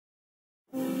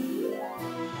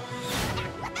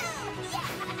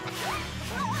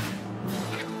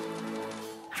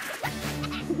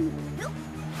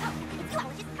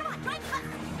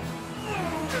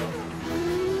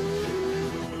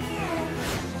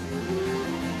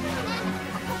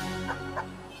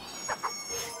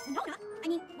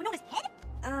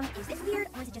Is this weird,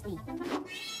 or is it just me?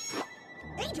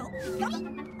 Angel? Yoni?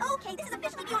 Okay, this is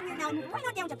officially beyond weird now. Move right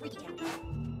on down to Freaky Town.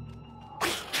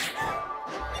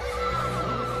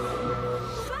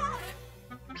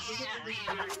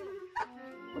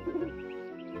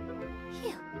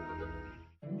 Phew.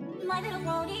 My little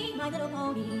pony, my little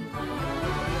pony.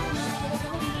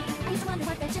 I used to wonder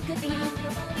what friendship could be.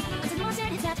 Until the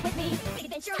monster is not with me. Big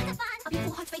adventure and fun. A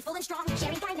beautiful heart, faithful and strong.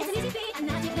 Sharing kindness and easy feet. A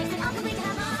magic place that I'll complete to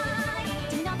have mine.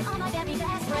 Teaming up all my very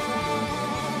best friends.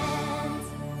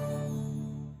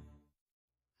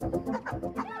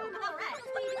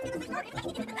 Alright, let's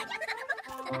get this started.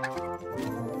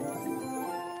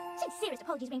 Sincerest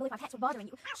apologies, Rainbow, if our pets were bothering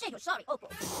you. Say you're sorry, Opal.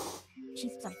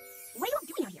 She's sorry. What are you all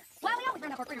doing out here? Well, we always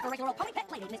run up our critter for a regular old pony pet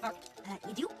playdate, Miss Park.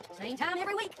 You do? Same time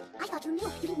every week. I thought you knew.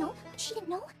 You didn't know? She didn't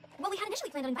know? Well, we had initially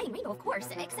planned on inviting Rainbow, of course,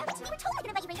 except we were totally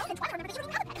gonna invite you, Rainbow, and Twilight remembered that you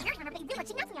don't even have a pet. And Harry remembered that you really like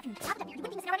sitting out in the afternoon. Top of that, you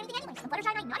wouldn't be missing out on anything anyway. So Fluttershy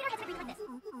and I nodded our heads in agreement with this.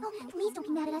 Oh, please don't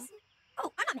be mad at us.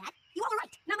 Oh, I'm not mad. You all are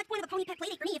right. Not much point of a pony pet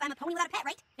playdate for me if I'm a pony without a pet,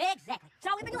 right? Exactly.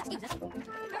 So if you'll excuse us.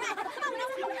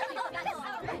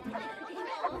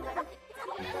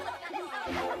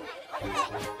 Hey,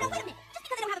 no, wait a minute. Just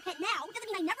because I don't have a pet now doesn't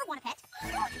mean I never want a pet. Oh,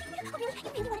 really?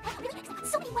 You really want a pet? Really? Because I've got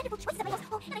so many wonderful choices of animals.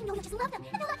 Oh, and I know you'll just love them.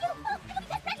 And they'll love you. Oh, and you'll be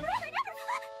best friends forever and ever.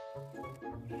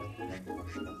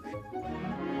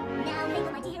 Now,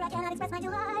 Rainbow, my dear, I cannot express my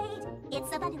delight.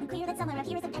 It's abundantly clear that somewhere up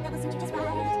here is a pet that will suit you just right.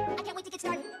 I can't wait to get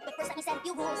started. But first, let me set a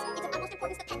few rules. It's of utmost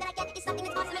importance the pet that I get is something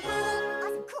that's awesome and cool.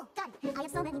 Awesome, cool, got it. I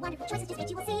have so many wonderful choices, just wait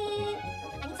you will see.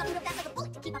 I need something real fast like a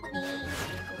bullet to keep up with me.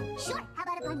 Sure, how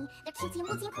about a bunny? They're cutesy and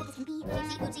wootsy and quick as can be.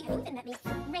 Cutesy, wootsy, who even met me?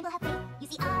 Rainbow, have faith. You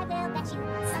see, I will bet you.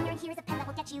 Somewhere in here is a pet that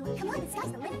will get you. Come on, the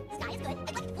sky's the limit. Sky is good.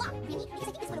 I'd like it flop. Really? Because I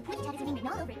think this little pointy cat is written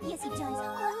all over it. Yes, he does.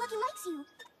 Oh, look, he likes you.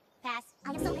 Pass. I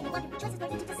have so many wonderful choices for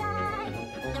you to decide.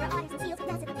 There are otters and seals with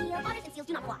massive appeal. Otters and seals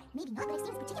do not fly. Maybe not, but I've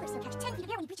seen this particular seal catch 10 feet of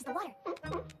air when he breaches the water.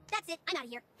 That's it. I'm out of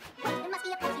here. Wait, there must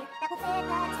be a pet here that will fit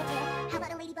that ticket. How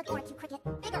about a ladybug or a cute cricket?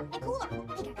 Bigger and cooler.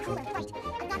 Bigger, cooler, right.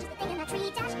 I'm not just a thing in that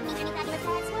tree. Dash me, tiny fabulous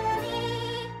pet squirrely.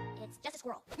 It's just a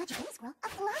squirrel. Not just any squirrel, a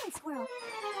flying squirrel.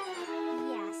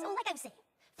 Yeah, so like I was saying,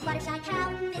 Fluttershy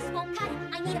pal, this won't cut it.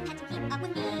 I need a pet to keep up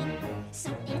with me.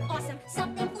 Something awesome,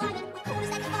 something flying. Who does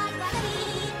that fly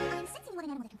gravity? I'm sensing what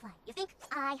an animal that can fly. You think?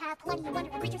 I have plenty of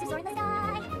wonderful creatures who soar in the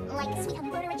sky. Like a sweet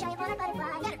hummingbird or a giant monarch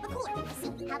butterfly. Better, but cooler.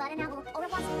 See, how about an owl or a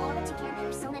wasp or a toucan?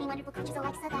 There's so many wonderful creatures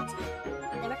alike so that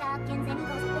there are falcons and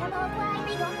eagles. They're both quite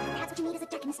regal. Perhaps what you need is a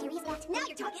dark and mysterious bat. Now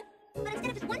you're talking. But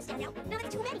instead of just one standout, now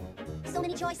there's too many. So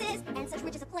many choices, and such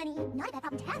riches aplenty. Not a bad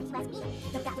problem to have, if you ask me.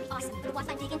 Though that would be awesome for the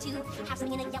wasp I'm digging to. Have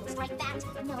something in a yellow striped bat.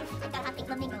 No, I've got a hot pink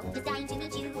flamingo, just dying to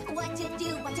meet you. What to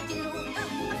do, what to do. Oh,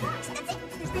 of course, that's it.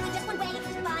 There's really just one way to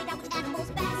find out which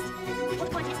animal's best. For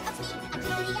the contest of speed,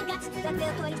 agility, and guts, that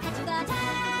will put pet to the test.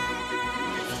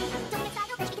 Don't get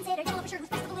style, rich, consider yellow for sure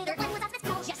who's best of the leader. One was us, that's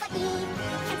cool, just like me.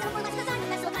 And so for let's design the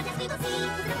best little contest we will see.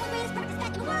 Who's the number one greatest, perfect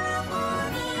pet in the world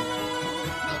for me.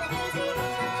 May the days be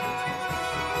bright.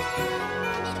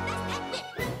 And may the best pet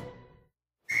win.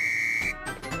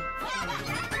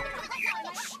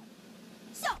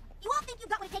 So, you all think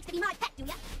you've got what it takes to be my pet, do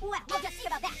ya? Well, we'll just see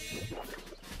about that.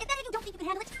 If any of you don't think you can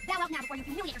handle it, bow out now before you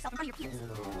humiliate yourself in front of your peers.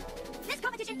 This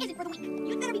competition isn't for the weak.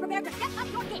 You'd better be prepared to step up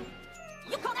your game.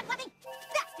 You call that bluffing?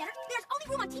 That's better. There's only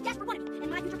room on Team Dash for one of you, and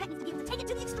my future pet needs to be able to take it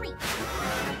to the extreme.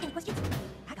 Any questions?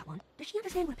 I got one. Does she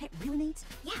understand what a pet really needs?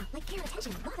 Yeah, like care and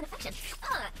attention, love and affection.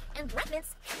 And breath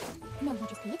mints. No, you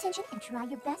just pay attention and try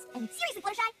your best and... Seriously,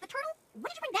 Fluttershy, the turtle? What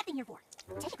did you bring that thing here for?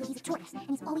 Technically, he's a tortoise, and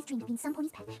he's always dreamed of being some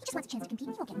pony's pet. He just wants a chance to compete.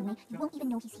 He won't get in the way. You won't even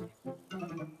know he's here.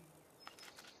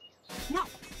 No.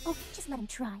 Oh, just let him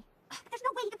try. There's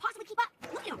no way he can possibly keep up.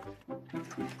 Look at him.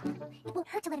 It won't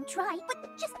hurt to let him try,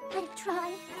 but just let him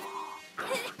try.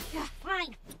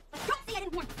 Fine. Don't say I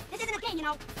didn't warn you. This isn't a game, you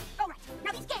know. All right.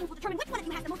 Now these games will determine which one of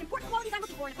you has the most important qualities I'm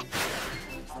looking for in a pet.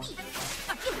 Speed,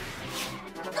 agility,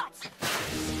 guts,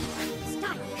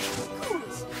 style,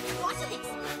 coolness, awesomeness,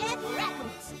 and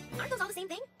radicalness. Aren't those all the same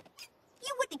thing?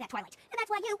 You would think that, Twilight, and that's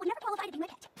why you would never qualify to be my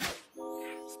pet.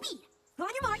 Speed. On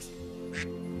your marks.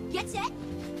 Get set.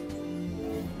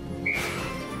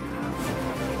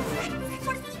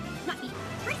 Sort of speed, not speed.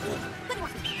 Pretty speed, but more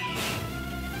speed.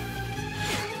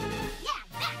 Yeah,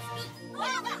 that's speed.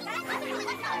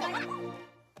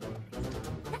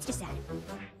 That's just sad.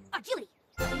 Agility.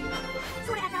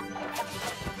 Sort of adds up.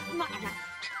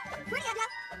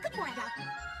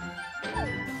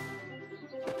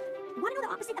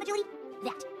 opposite of agility?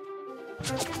 That.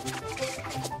 Now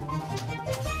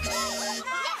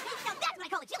that's what I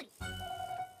call agility.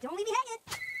 Don't leave me hanging.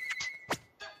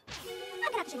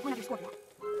 I'm gonna have to check one other score for that.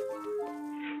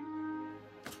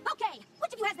 Okay,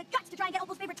 which of you has the guts to try and get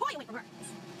Opal's favorite toy away from her?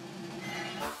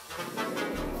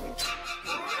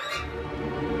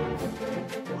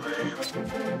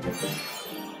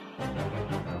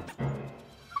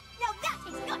 Now that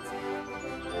takes guts.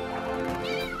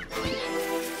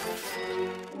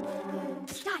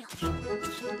 Style.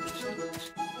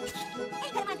 Any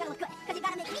pet of mine's gotta look good, because you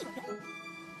gotta make me look good.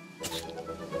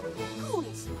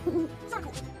 Coolness. Sort of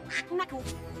cool. Not cool.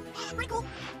 Pretty cool.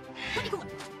 Pretty cool.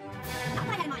 Not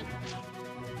what I had in mind.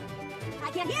 I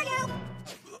can't hear you!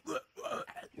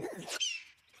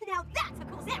 Now that's a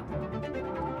cool sound.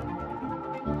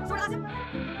 Sort of awesome.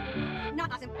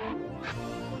 Not awesome.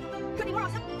 Could be more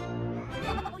awesome.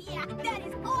 Oh yeah, that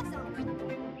is awesome!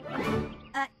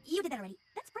 You did that already.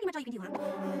 That's pretty much all you can do, huh?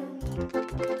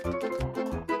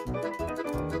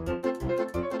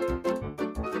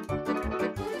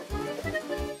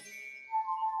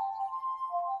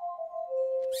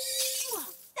 Whoa,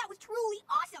 that was truly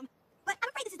awesome! But I'm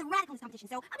afraid this is the radicalness competition,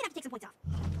 so I'm gonna have to take some points off.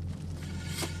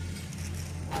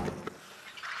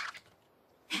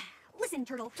 Listen,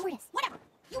 Turtle. Tortoise. Whatever.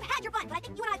 You had your fun, but I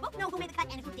think you and I both know who made the cut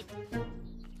and who didn't.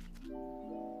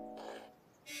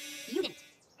 You didn't.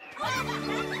 I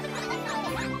mean,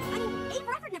 A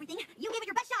for effort and everything. You gave it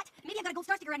your best shot. Maybe I've got a gold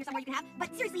star sticker around here somewhere you can have.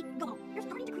 But seriously, go home. You're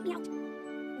starting to creep me out.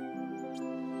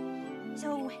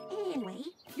 So, anyway,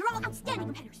 you're all outstanding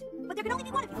competitors. But there can only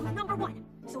be one of you who's number one.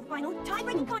 So the final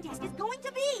tie-breaking contest is going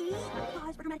to be...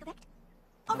 Pause for dramatic effect.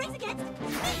 A race against me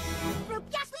through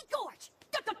Ghastly Gorge.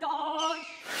 Dun-dun-dun!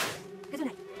 Good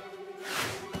night.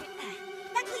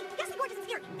 Actually, Ghastly Gorge isn't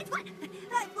scary. It's fun.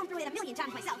 I've flown through it a million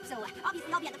times myself, so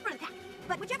obviously I'll be at the front of the pack.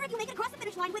 But whichever of you make it across the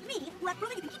finish line with me will have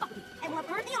proven you can keep up with me, and will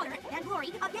have earned the honor and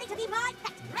glory of getting to be my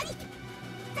pet. Ready?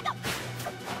 Set go!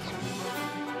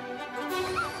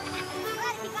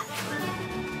 Let it be fun.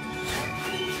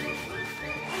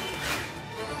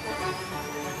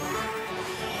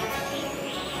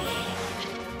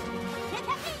 Can't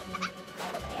catch me!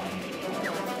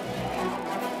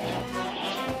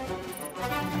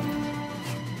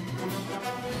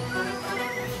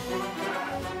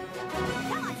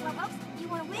 Come on, slowpokes. You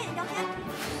want to win, don't you?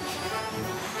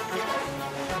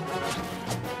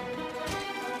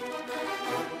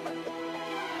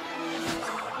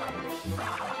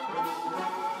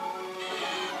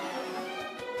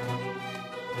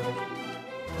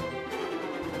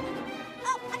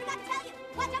 Oh, I forgot to tell you.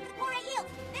 Watch out for the poor eels.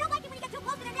 They don't like it when you get too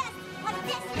close to their nest. Like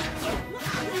this.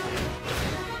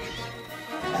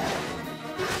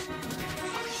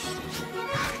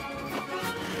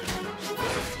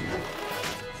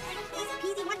 Easy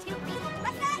peasy, 1, 2, 3.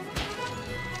 Rush guys.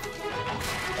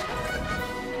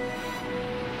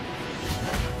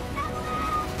 Come on.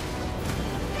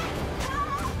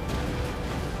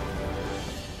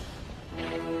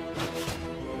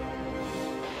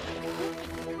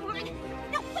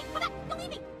 No, wait, come back. Don't leave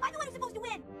me. I'm the one who's supposed to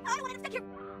win. I don't want to get stuck here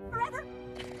forever.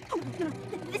 Oh, no.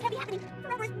 This can't be happening.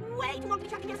 Forever is way too long to be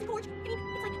trapped in Ghastly Gorge. I mean,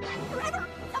 it's like forever.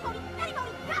 Somebody,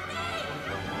 anybody, help me!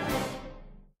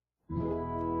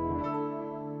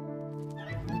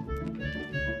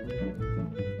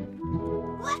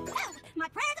 Whoa! My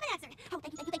prayers have been answered. Oh,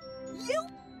 thank you. You?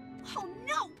 Oh,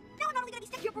 no! Now I'm not only going to be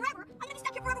stuck here forever, I'm going to be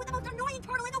stuck here forever with the most annoying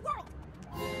turtle in the world.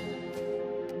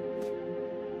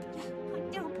 I'm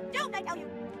doomed, I tell you.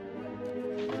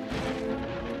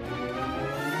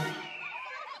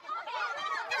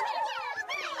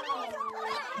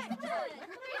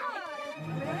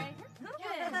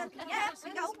 Yeah,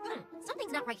 we go.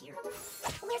 Something's not right here.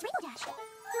 Where's Rainbow Dash?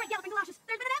 Great galloping galoshes.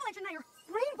 There's been an avalanche in there.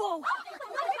 Rainbow!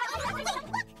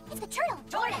 Look! It's the turtle.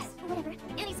 Tortoise! Or whatever.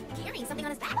 And he's carrying something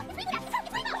on his back. It's Rainbow Dash!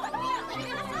 It's Rainbow!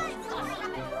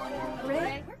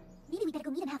 Ray? Maybe we better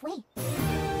go meet him halfway.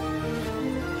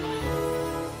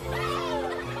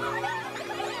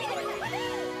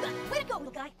 Way to go,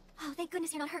 little guy. Oh, thank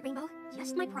goodness you're not hurt, Rainbow.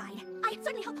 Just my pride. I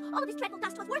certainly hope all of this dreadful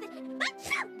dust was worth it.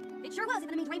 It sure was, if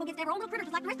it means Rainbow gets to have her own little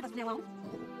critters like the rest of us from now on.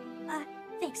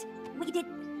 Thanks. What you did,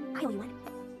 I owe you one.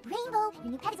 Rainbow,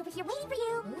 your new pet is over here waiting for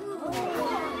you.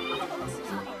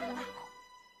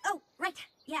 Oh, right.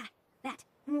 Yeah, that.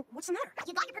 What's the matter?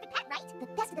 You got your perfect pet, right? The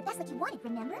best of the best like you wanted,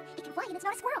 remember? It can fly and it's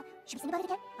not a squirrel. Should we sing about it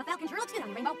again? A falcon sure looks good on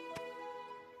you, Rainbow.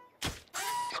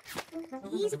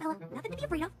 Easy, fella. Nothing to be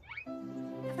afraid of.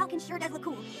 The falcon sure does look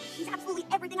cool. He's absolutely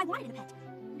everything I wanted in a pet.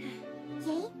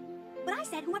 Yay? But I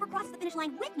said whoever crosses the finish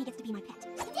line with me gets to be my pet.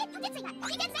 You did say that.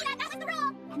 You did say that. That was the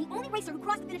rule. And the only racer who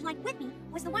crossed the finish line with me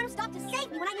was the one who stopped to save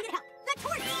me when I needed help. The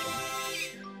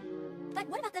tortoise!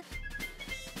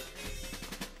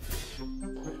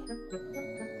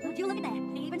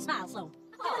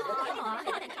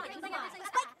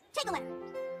 Take a letter.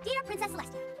 Dear Princess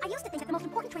Celestia, I used to think that the most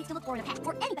important traits to look for in a pet,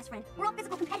 or any best friend, were all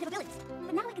physical competitive abilities.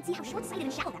 But now I can see how short-sighted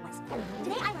and shallow that was.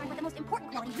 Today I learned what the most important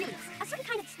quality really is. A certain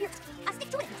kind of spirit. A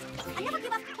stick-to-itiveness. A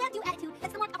never-give-up, can-do attitude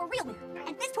that's the mark of a real winner.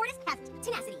 And this tortoise has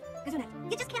tenacity. Kazuna,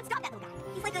 you just can't stop that little guy.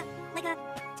 He's like a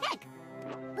tank.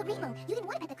 But Rainbow, you didn't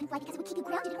want a pet that couldn't fly because it would keep you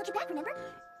grounded and hold you back, remember?